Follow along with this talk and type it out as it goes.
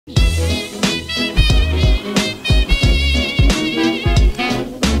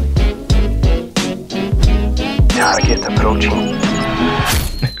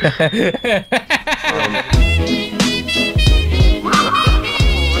He's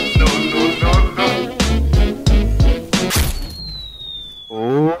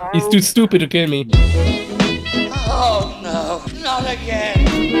too stupid to kill me. Oh no, not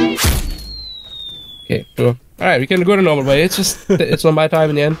again. Okay, sure. Alright, we can go the normal way. It's just, it's not my time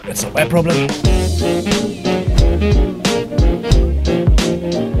in the end. It's not my problem.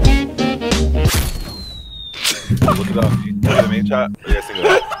 Look it up. You know the main chat? Yeah, sing it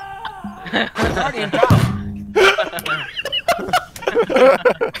up. Guardian down.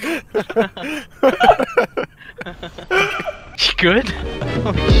 Good?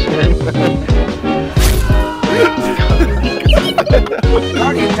 Oh shit.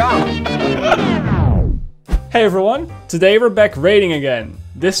 Guardian down. Hey everyone, today we're back raiding again.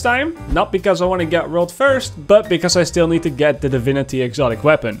 This time, not because I want to get world first, but because I still need to get the Divinity Exotic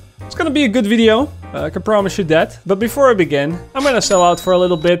weapon. It's gonna be a good video, I can promise you that. But before I begin, I'm gonna sell out for a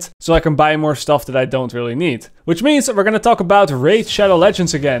little bit so I can buy more stuff that I don't really need. Which means that we're gonna talk about Raid Shadow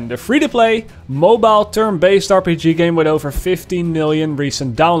Legends again, the free-to-play, mobile, turn-based RPG game with over 15 million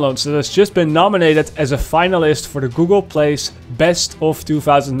recent downloads that has just been nominated as a finalist for the Google Play's Best of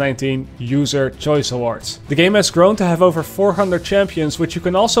 2019 User Choice Awards. The game has grown to have over 400 champions, which you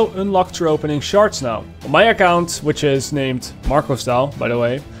can also unlock through opening shards now. On my account, which is named Marco Style, by the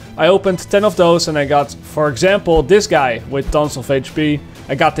way, I opened 10 of those and I got, for example, this guy with tons of HP.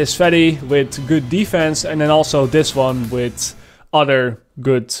 I got this fatty with good defense and then also this one with other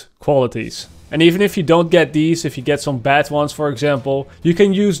good qualities. And even if you don't get these, if you get some bad ones, for example, you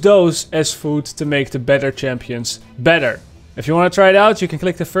can use those as food to make the better champions better. If you want to try it out, you can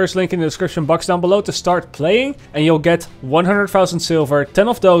click the first link in the description box down below to start playing, and you'll get 100,000 silver, 10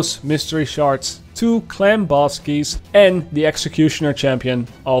 of those mystery shards, 2 clan boss keys, and the Executioner champion,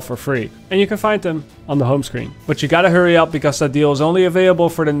 all for free. And you can find them on the home screen. But you gotta hurry up because that deal is only available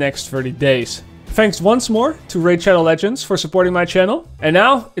for the next 30 days. Thanks once more to Raid Shadow Legends for supporting my channel. And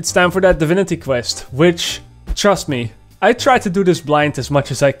now, it's time for that Divinity Quest, which, trust me, I tried to do this blind as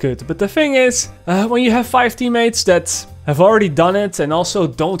much as I could, but the thing is, when you have 5 teammates that have already done it and also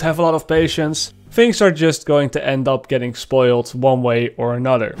don't have a lot of patience, things are just going to end up getting spoiled one way or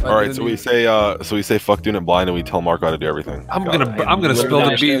another. All right, so we say fuck doing it blind, and we tell Marco how to do everything. I'm gonna spill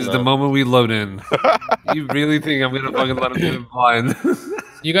the beans the moment we load in. You really think I'm gonna fucking let him do it blind?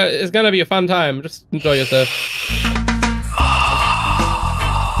 It's gonna be a fun time. Just enjoy yourself.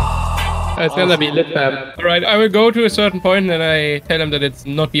 It's gonna be lit, fam. Alright, I will go to a certain point and I tell him that it's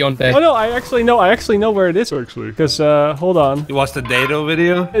not beyond that. Oh no, I actually know where it is actually. Because, hold on. You watched the Dado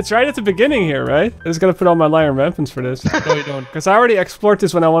video? It's right at the beginning here, right? I just gotta put on my lion rampants for this. No, you don't. Because I already explored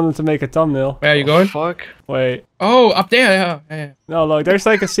this when I wanted to make a thumbnail. Where are you going? Fuck. Wait. Oh, up there, yeah. No, look, there's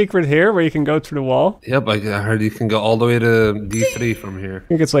like a secret here where you can go through the wall. Yep, I heard you can go all the way to D3 from here. I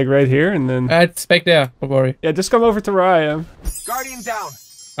think it's like right here and then... It's back there, don't worry. Yeah, just come over to where I am. Guardian down.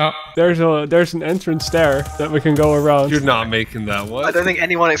 Oh. There's an entrance there that we can go around. You're not making that, what? I don't think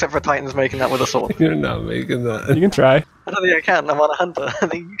anyone except for Titan's making that with a sword. You're not making that. You can try. I don't think I can. I'm on a hunter. I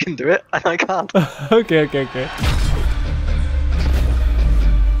think you can do it, and I can't. Okay.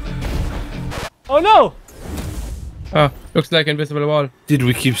 Oh no! Oh, looks like invisible wall. Dude,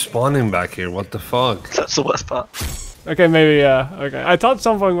 we keep spawning back here. What the fuck? That's the worst part. Okay, maybe, yeah. Okay, I thought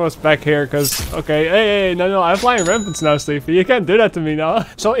something was back here, because... Okay, hey, no, I'm flying rampants now, Sleepy. You can't do that to me now.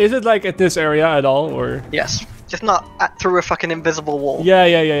 So is it, like, at this area at all, or...? Yes. Just not through a fucking invisible wall.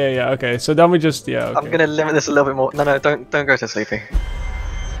 Yeah. Okay, so then we just... Yeah, okay. I'm gonna limit this a little bit more. No, don't go to Sleepy.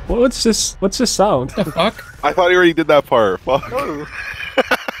 What's this sound? What the fuck? I thought he already did that part. Fuck. Oh.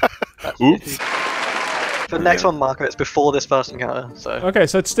 Oops. The next one, Marco, it's before this first encounter, so... Okay,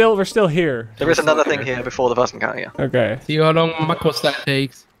 so we're still here. There is another thing here before the first encounter, yeah. Okay. See how long Marco that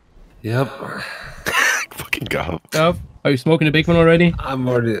takes. Yep. Fucking go. Oh, are you smoking a big one already? I'm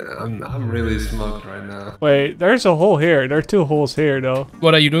really smoked right now. Wait, there's a hole here. There are 2 holes here, though.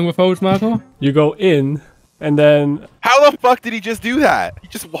 What are you doing with those, Marco? You go in, and then... How the fuck did he just do that? He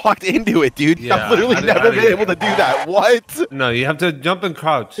just walked into it, dude. Yeah, I've literally never been able to do that. What? No, you have to jump and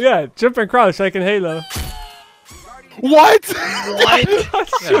crouch. Yeah, jump and crouch like in Halo. What? What?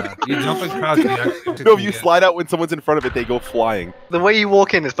 Yeah, you jump and crouch. No, if you slide out when someone's in front of it, they go flying. The way you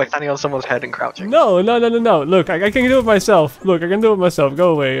walk in is by standing on someone's head and crouching. No. Look, I can do it myself. Look, I can do it myself.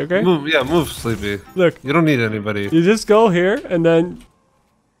 Go away, okay? Move, Sleepy. Look. You don't need anybody. You just go here, and then...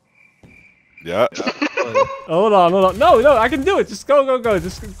 Yeah. Hold on. No, I can do it. Just go.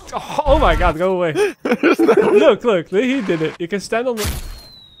 Just... Oh my god, go away. Look, he did it. You can stand on the...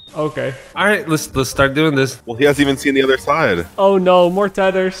 Okay. All right, let's start doing this. Well, he hasn't even seen the other side. Oh no, more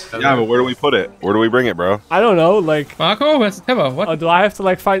tethers. Yeah, but where do we put it? Where do we bring it, bro? I don't know, like... Marco, where's the tether? What? do I have to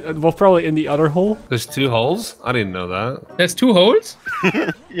like find... well, probably in the other hole. There's 2 holes. I didn't know that. There's 2 holes?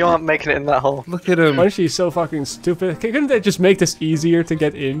 You aren't making it in that hole. Look at him. Why is she so fucking stupid? Couldn't they just make this easier to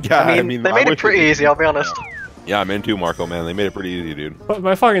get in? Yeah, I mean, they made it pretty easy, I'll be honest. Yeah, I'm in too, Marco, man. They made it pretty easy, dude. But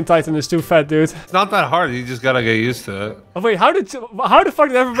my fucking Titan is too fat, dude. It's not that hard. You just gotta get used to it. Oh, wait, how the fuck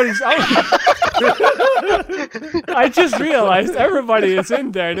did everybody... I just realized everybody is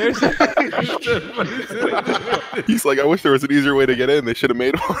in there. There's... He's like, I wish there was an easier way to get in. They should have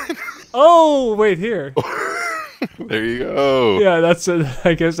made one. Oh, wait, here. There you go. Yeah,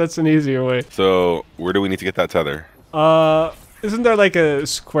 I guess that's an easier way. So, where do we need to get that tether? Isn't there like a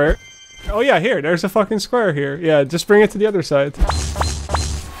square? Oh yeah, here. There's a fucking square here. Yeah, just bring it to the other side. Look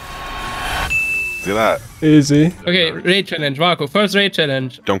at that. Easy. Okay, raid challenge, Marco. First raid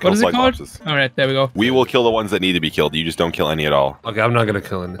challenge. Don't kill What is it called? Cyclopses. Alright, there we go. We will kill the ones that need to be killed. You just don't kill any at all. Okay, I'm not gonna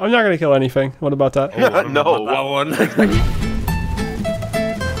kill him. I'm not gonna kill anything. What about that? No. That one.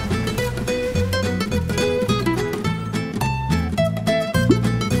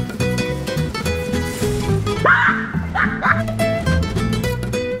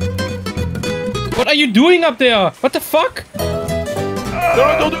 What are you doing up there? What the fuck?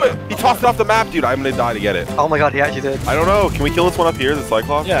 No, don't do it. He tossed it off the map, dude. I'm gonna die to get it. Oh my god, he actually did. I don't know. Can we kill this one up here, the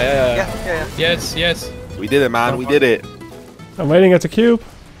Cyclops? Yeah. Yes, yes. We did it, man. We did it. I'm waiting at the cube.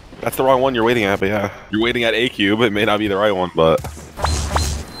 That's the wrong one you're waiting at, but yeah. You're waiting at a cube. It may not be the right one, but...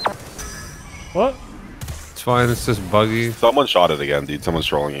 What? It's fine. It's just buggy. Someone shot it again, dude. Someone's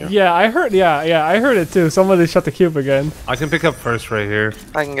trolling you. Yeah, I heard. Yeah, I heard it too. Somebody shut the cube again. I can pick up first right here.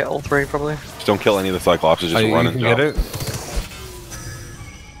 I can get all 3 probably. Just don't kill any of the Cyclops. Just You run can and get jump. it.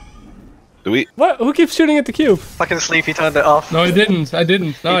 Do we? What? Who keeps shooting at the cube? Fucking Sleepy turned it off. No, I didn't. I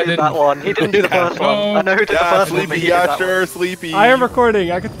didn't. No, I He did didn't. that one. He didn't do the first one. No. I know who did the Yeah, first one, but Sleepy. he did Yeah, that one. sure, Sleepy. I am recording.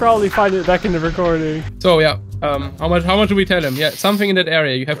 I could probably find it back in the recording. So yeah, how much do we tell him? Yeah, something in that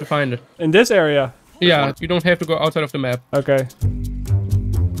area. You have to find it. In this area. Yeah, you don't have to go outside of the map. Okay.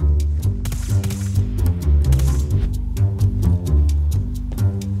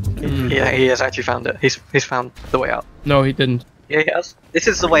 Yeah, he has actually found it. He's found the way out. No, he didn't. Yeah, he has. This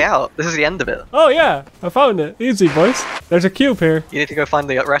is the way out. This is the end of it. Oh yeah, I found it. Easy, boys. There's a cube here. You need to go find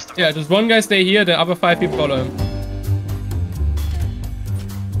the rest. Yeah, just one guy stay here. The other 5 people follow him.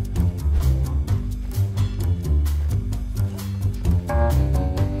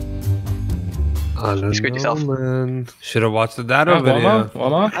 I don't screwed yourself. man. Should have watched the data video.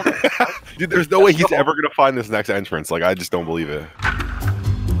 One more. Dude, there's no way he's ever gonna find this next entrance. Like, I just don't believe it.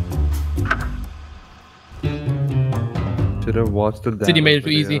 Should have watched the data City made it too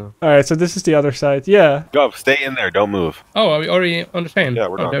video. easy. All right, so this is the other side. Yeah. Go, stay in there. Don't move. Oh, are we already on the train? Yeah,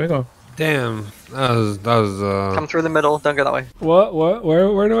 we're done. There we go. Damn, that was Come through the middle. Don't go that way. What?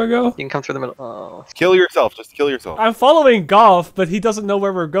 Where do I go? You can come through the middle. Oh. Kill yourself. Just kill yourself. I'm following Golf, but he doesn't know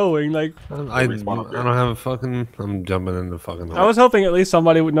where we're going. Like, I don't have a fucking. I'm jumping in the fucking. I was hoping at least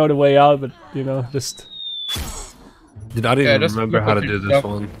somebody would know the way out, but you know, just. Dude, I didn't just remember look how to at do yourself. this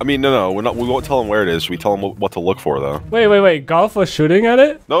one. I mean, no. We're not. We won't tell him where it is. Should we tell him what to look for, though? Wait. Golf was shooting at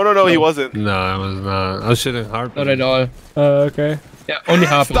it? No. He wasn't. No, I was not. I was shooting harpies. Not at all. Okay. Yeah, only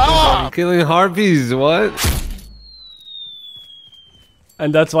half. Stop! Killing harpies. What?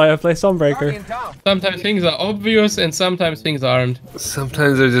 And that's why I play Sunbreaker. Guardian down. Sometimes things are obvious and sometimes things aren't.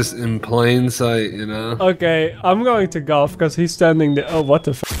 Sometimes they're just in plain sight, you know. Okay, I'm going to Golf because he's standing there. Oh, what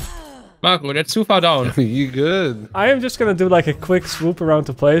the f. Marco, that's too far down. You good? I am just gonna do like a quick swoop around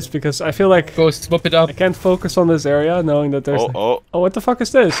the place because I feel like Go swoop it up. I can't focus on this area knowing that there's. Oh. Oh, what the fuck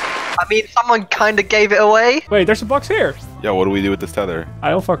is this? I mean, someone kind of gave it away. Wait, there's a box here. Yeah, what do we do with this tether? I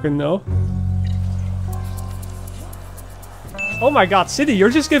don't fucking know. Oh my god, City, you're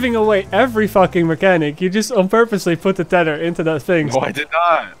just giving away every fucking mechanic. You just on purposely put the tether into that thing. No, I did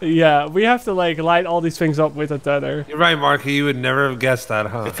not. Yeah, we have to like light all these things up with a tether. You're right, Marky. You would never have guessed that,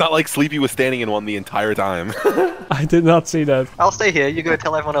 huh? It's not like Sleepy was standing in one the entire time. I did not see that. I'll stay here. You go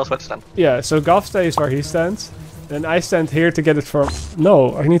tell everyone else where to stand. Yeah, so Golf stays where he stands. Then I stand here to get it from...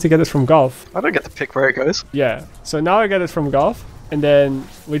 No, I need to get it from Golf. I don't get to pick where it goes. Yeah, so now I get it from Golf. And then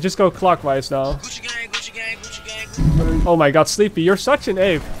we just go clockwise now. Oh my god, Sleepy, you're such an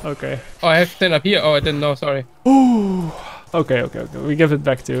ape. Okay. Oh, I have to stand up here. Oh, I didn't know. Sorry. Okay. We give it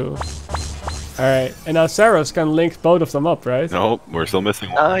back to... Alright, and now Saros can link both of them up, right? No, we're still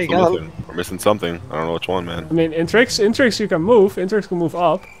missing one. Oh, you Still got missing. We're missing something. I don't know which one, man. I mean, in tricks you can move. In tricks can move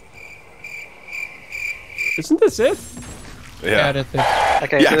up. Isn't this it? Yeah, Yeah. that's it.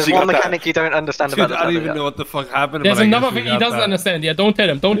 Okay, Yeah, so there's she one got that. mechanic you don't understand Dude, about I don't the even tether know what the fuck happened. There's but I another guess we thing he got doesn't that. understand. Yeah, don't tell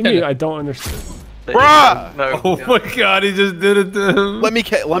him. Don't What do tell you mean? him. I don't understand. yet. Bruh! No. Oh my god, he just did it to him. Let me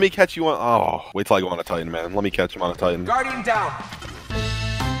catch you on. Oh, wait till I go on a Titan, man. Let me catch him on a Titan. Guardian down.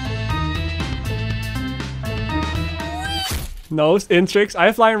 No, Intrix, I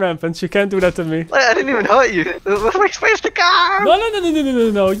have flying rampants. You can't do that to me. I didn't even hurt you. Where am I supposed to go?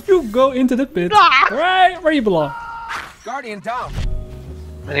 No. You go into the pit. Right where you belong. Guardian down.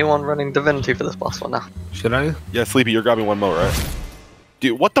 Anyone running Divinity for this boss one now? Should I? Yeah, Sleepy, you're grabbing one more, right?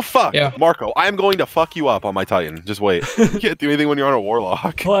 Dude, what the fuck? Yeah. Marco, I am going to fuck you up on my Titan. Just wait. You can't do anything when you're on a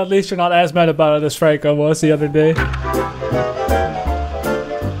Warlock. Well, at least you're not as mad about it as Franco was the other day.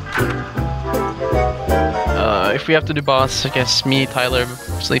 If we have to do boss, I guess me, Tyler,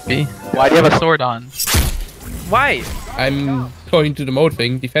 Sleepy. Why do you have a sword on? Why? I'm going to the mode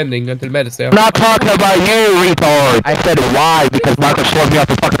thing, defending until Med is there. I'm not talking about you, retard. I said why, because Marco slowed me off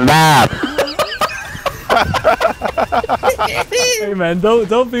the fucking map. Hey man,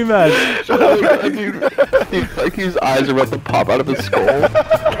 don't be mad. Dude, like his eyes are about to pop out of his skull.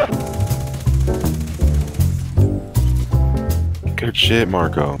 Good shit,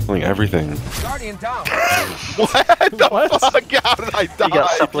 Marco. Killing everything. Guardian down. What the fuck? How did I die? You got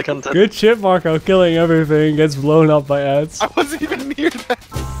supplicanted. Good shit, Marco. Killing everything gets blown up by ads. I wasn't even near that.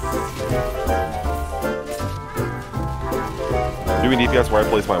 Doing DPS where I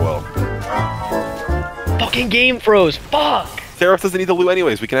place my well. Fucking game froze. Fuck. Seraph doesn't need the loot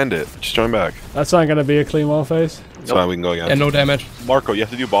anyways. We can end it. Just join back. That's not gonna be a clean wall face. It's fine. We can go again. And no damage. Marco, you have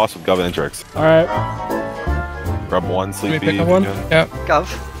to do boss with Gov and Intrix. Alright. Grab one, Can Sleepy. we pick if up you one? can. Yeah.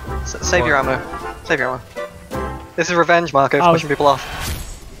 Gov, save your ammo. Save your ammo. This is revenge, Marco, for Ow. pushing people off.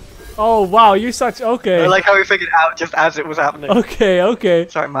 Oh wow, you're such okay. I like how we figured it out just as it was happening. Okay.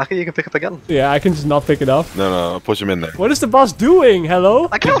 Sorry, Marco, you can pick up a gun. Yeah, I can just not pick it up. No, push him in there. What is the boss doing? Hello?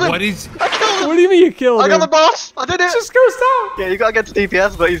 I killed him! What is? I killed him! What do you mean you killed I him? got the boss! I did it! He just goes down. Yeah, you gotta get to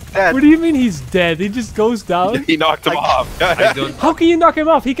DPS, but he's dead. What do you mean he's dead? He just goes down? He knocked him off. I don't. How can you knock him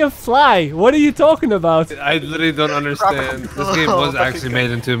off? He can fly. What are you talking about? I literally don't understand. This game was actually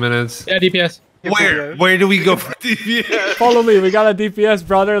made in 2 minutes. Yeah, DPS. Where do we go for DPS? Follow me. We got a DPS,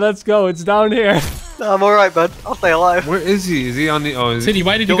 brother. Let's go. It's down here. No, I'm alright, bud. I'll stay alive. Where is he? Is he on the? Oh, is he? City,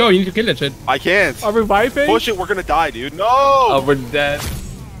 why did you go? You need to kill that shit. I can't. Are we viping? Push it. We're gonna die, dude. No. Oh, we're dead.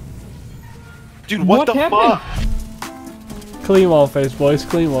 Dude, what the happened? fuck? Clean wall face, boys.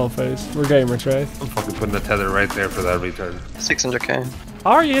 Clean wall face. We're gamers, right? I'm fucking putting a tether right there for that return. 600k.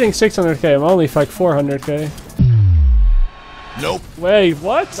 How are you hitting 600k? I'm only like 400k. Nope. Wait,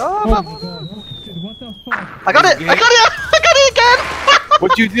 what? What the fuck? I got it! I got it! I got it again!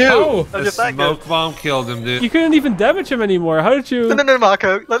 What'd you do? Oh! I'm The just that good. smoke bomb killed him, dude. You couldn't even damage him anymore. How did you? No,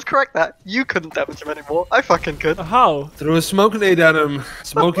 Marco. Let's correct that. You couldn't damage him anymore. I fucking could. How? Threw a smoke grenade at him.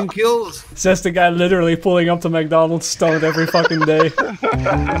 Smoking kills. Says the guy literally pulling up to McDonald's stoned every fucking day.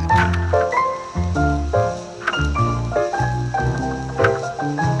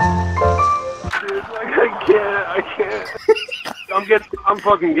 I can't. I'm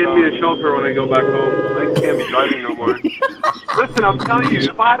fucking getting me a shelter when I go back home. I can't be driving no more. Listen, I'm telling you,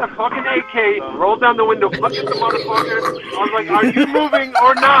 if I had a fucking AK, roll down the window, punch the motherfucker, I was like, are you moving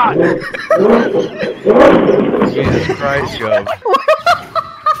or not? Jesus Christ, Joe.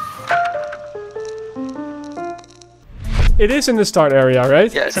 It is in the start area,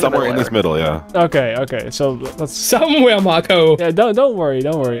 right? Yeah, it's Somewhere in the this middle, yeah. Okay. So let's. Somewhere, Marco. Yeah, don't worry.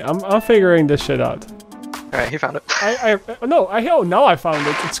 I'm figuring this shit out. Alright, he found it. Now I found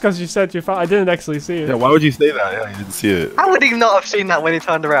it. It's because you said you found. I didn't actually see it. Yeah, why would you say that? Yeah, you didn't see it. How would he not have seen that when he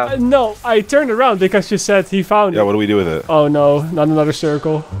turned around? No, I turned around because you said he found Yeah, it. what do we do with it? Oh no, not another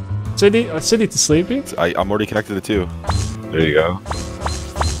circle. City to Sleepy? I'm already connected to 2. There you go.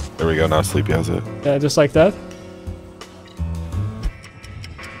 There we go, now Sleepy has it. Yeah, just like that.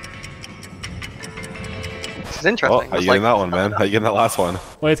 This is Oh, interesting. how you getting that one, man? How you getting that last one?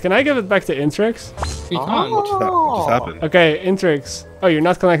 Wait, can I give it back to Intrix? You can't. What just happened? Okay, Intrix. Oh, you're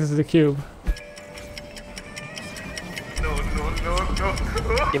not connected to the cube.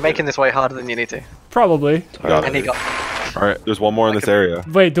 You're making this way harder than you need to. Probably. Got And he it. got. Alright, there's one more in this area.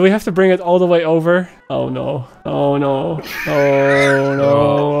 Wait, do we have to bring it all the way over? Oh no. Oh no. Oh no.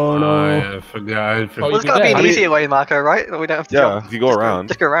 Oh no. I forgot. Oh, Well, you there's do gotta be that. an easier way, Marco, right? We don't have to Yeah, jump. if you go around.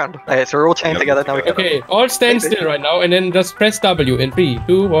 Just go around. Okay, so we're all chained Yeah. together now. We can. Okay, all stand still right now and then just press W in 3,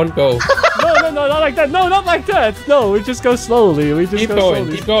 2, 1, go. No. no, not like that. No, not like that. No, we just go slowly. We just Keep go going,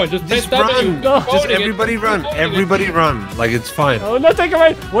 slowly. keep going. Just press Just W. run. No. Just everybody run. Everybody run. Like it's fine. Oh, no, take it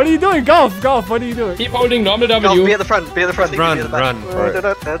right. What are you doing? Golf. What are you doing? Keep holding normal Go, W. be at the front. Be at the front. Run, be at the back.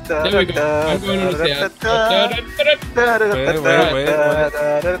 run. There we go. I'm going on the stairs.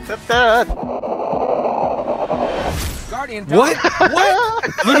 Guardian down. What?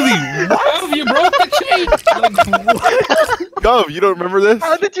 What? Literally, Oh, you broke the chain. Gov, you don't remember this?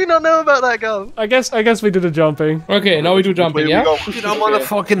 How did you not know about that, Gov? I guess we do the jumping. Okay, now we do jumping, Wait, yeah? we go. dude, I'm on a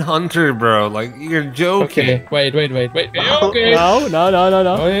fucking hunter, bro. Like, you're joking. Okay, wait. Okay. No.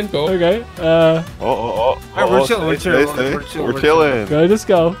 Go in, go. Okay. We're chilling, we're stay, chilling, stay. we're We're chilling. Go, just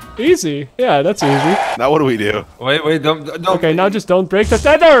go. Easy. Yeah, that's easy. Now what do we do? Wait, don't. Okay, now just don't break the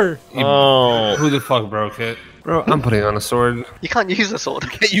tether. Oh. Who the fuck broke it? Bro, I'm putting on a sword. You can't use a sword.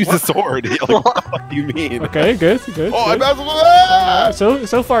 Can't use the sword. Like, what the fuck do you mean? Okay, good. Oh, I good. bounced.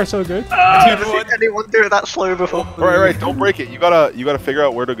 So far so good. I've never seen anyone do it that slow before. Right. Don't break it. You gotta figure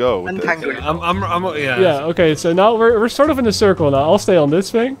out where to go. with this. Untangle it. Yeah. Yeah. Okay. So now we're sort of in a circle now. I'll stay on this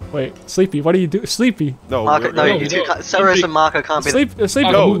thing. Wait, Sleepy. What do you do? Sleepy. No, Marco, no, you two can't. Ceres and Marco can't be.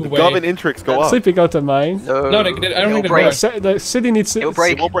 Sleepy. No, Move away. Gov and Intrix go up. Sleepy, go to mine. No, No, I don't think break. it works. The city needs. It will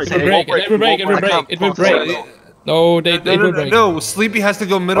break. It won't break. It It won't break. It will break. It will break. No, they will break. No, Sleepy has to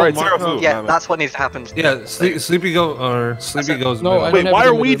go middle. Alright, Marco. Sarah, Yeah, that's what needs to happen. Yeah, Sleepy goes. No, middle. I don't Wait, have why it in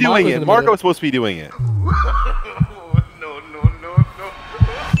are the we middle. doing Marco's in it? the Marco's middle. supposed to be doing it.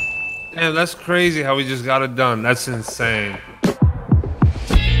 Damn, that's crazy how we just got it done. That's insane.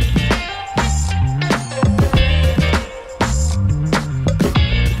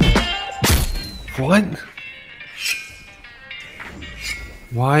 What?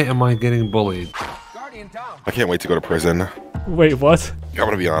 Why am I getting bullied? Guardian down. I can't wait to go to prison. Wait, what? I'm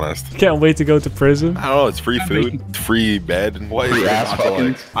gonna be honest. Can't wait to go to prison. I don't know. It's free food, it's free bed. What is ass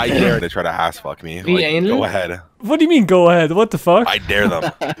fucking? I dare to try to ass fuck me. Free Like, anal? go ahead. What do you mean? Go ahead. What the fuck? I dare them.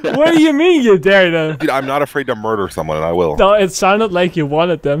 What do you mean you dare them? Dude, I'm not afraid to murder someone, and I will. No, it sounded like you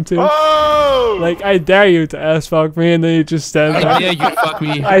wanted them to. Oh! Like, I dare you to ass fuck me, and then you just stand How there. dare you fuck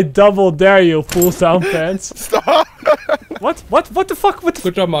me? I double dare you, pull down pants. Stop! What the fuck? What the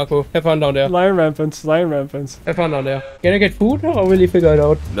Good job, Marco. Have fun down there. Lion rampants, lion rampants. Have fun down there. Can I get food or will you figure it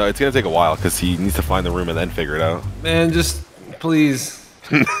out? No, it's gonna take a while because he needs to find the room and then figure it out. Man, just please.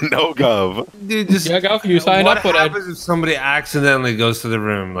 No, Gov. Dude, just. Yeah, Gav, you signed what up for that. happens if somebody accidentally goes to the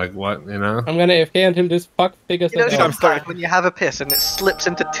room? Like, what, you know? I'm gonna AFK until this fuck figures You know, that out. sometimes when you have a piss and it slips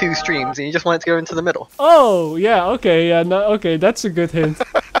into two streams and you just want it to go into the middle. Oh, yeah, okay, yeah, no, okay, that's a good hint.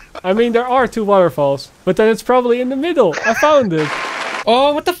 I mean, there are two waterfalls, but then it's probably in the middle. I found it.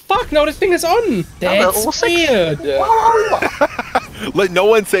 Oh, what the fuck? Now this thing is on. That's all six. weird. Let no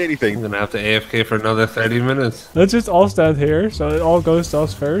one say I'm anything. gonna have to AFK for another 30 minutes. Let's just all stand here, so it all goes to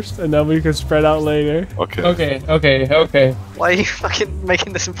us first, and then we can spread out later. Okay. Okay. Why are you fucking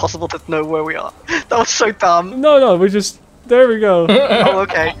making this impossible to know where we are? That was so dumb. No, we just... There we go. Oh,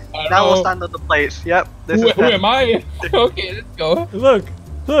 okay. Now we'll stand on the plates. Yep. This is Who am I? Okay, let's go.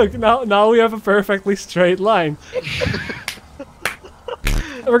 Look, now we have a perfectly straight line.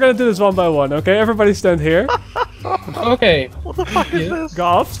 We're gonna do this one by one, okay? Everybody stand here. Okay. What the fuck is this?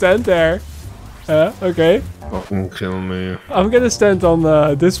 Golf, stand there. Okay. Fucking kill me. I'm gonna stand on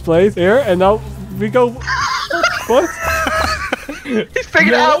this plate here, and now we go... What? He's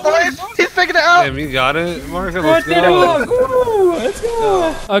figured it out, boys! He's figured it out! Damn, you got it? Marco, What let's did go. go? Let's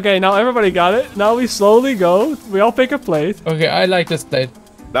go. Okay, now everybody got it. Now we slowly go. We all pick a plate, Okay, I like this plate.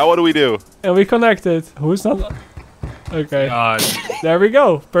 Now what do we do? and we connect it. Who's not... Okay. God. There we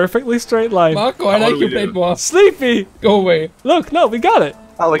go. Perfectly straight line. Marco, I What like do your we do? plate more. Sleepy! Go away. Look, no, we got it.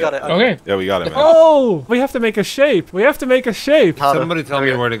 Oh, we got it. Okay. Yeah, we got it, man. Oh, we have to make a shape. We have to make a shape. Harder. Somebody tell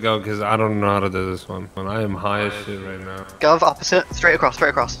me where to go, because I don't know how to do this one. And I am high as shit right now. Gov, opposite. Straight across.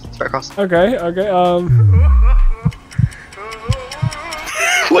 Okay.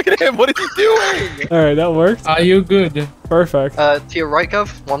 Look at him. What is he doing? All right, that worked. Are you good? Perfect. To your right, Gov.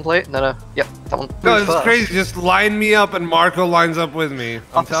 One plate. No. Yep, that one. No, Move it's first. crazy. Just line me up and Marco lines up with me. I'm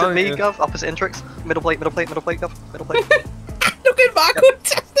Opposite telling me, you. Gov. Opposite Intrix. Middle plate, Gov. Middle plate. Look at Marco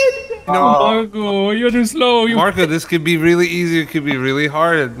testing. No, Marco, you're too slow. You Marco, this could be really easy. It could be really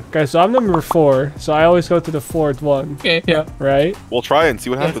hard. Okay, so I'm number 4, so I always go to the fourth one, okay? Yeah, right? We'll try and see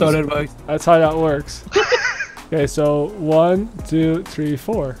what that's happens. how that works. That's how that works. Okay, so 1, 2, 3,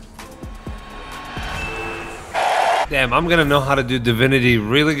 4. Damn, I'm gonna know how to do Divinity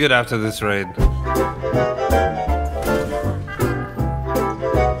really good after this raid.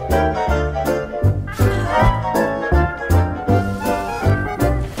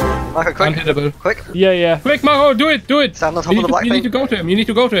 Marco, quick. Unhittable. Quick. Yeah. Quick, Marco, do it, do it. Stand on top You of the need, black you need to thing. go to him. You need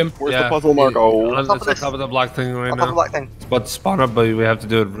to go to him. Where's the puzzle, Marco? It's top of on this. top of the black thing right On top of the now. black thing. It's about to spawn up, but we have to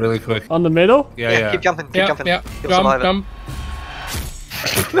do it really quick. On the middle? Yeah. Keep jumping. Keep Yeah, jumping. yeah. You'll survive Jump.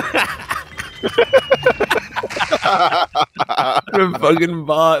 The fucking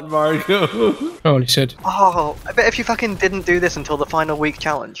bot, Marco. Holy shit. Oh, I bet if you fucking didn't do this until the final week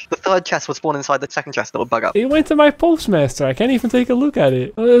challenge, the third chest would spawn inside the second chest that would bug up. It went to my postmaster. I can't even take a look at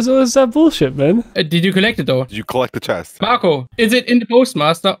it. What is that bullshit, man? Did you collect it though? Did you collect the chest? Marco, is it in the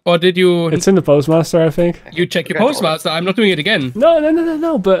postmaster or did you... It's in the postmaster, I think. You check your postmaster. I'm not doing it again.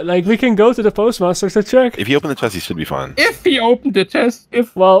 No. But like, we can go to the postmaster to check. If you open the chest, you should be fine. If he opened the chest,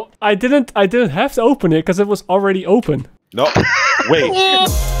 Well, I didn't have to open it because it was already open. No. Wait.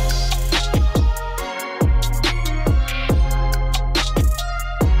 Oh!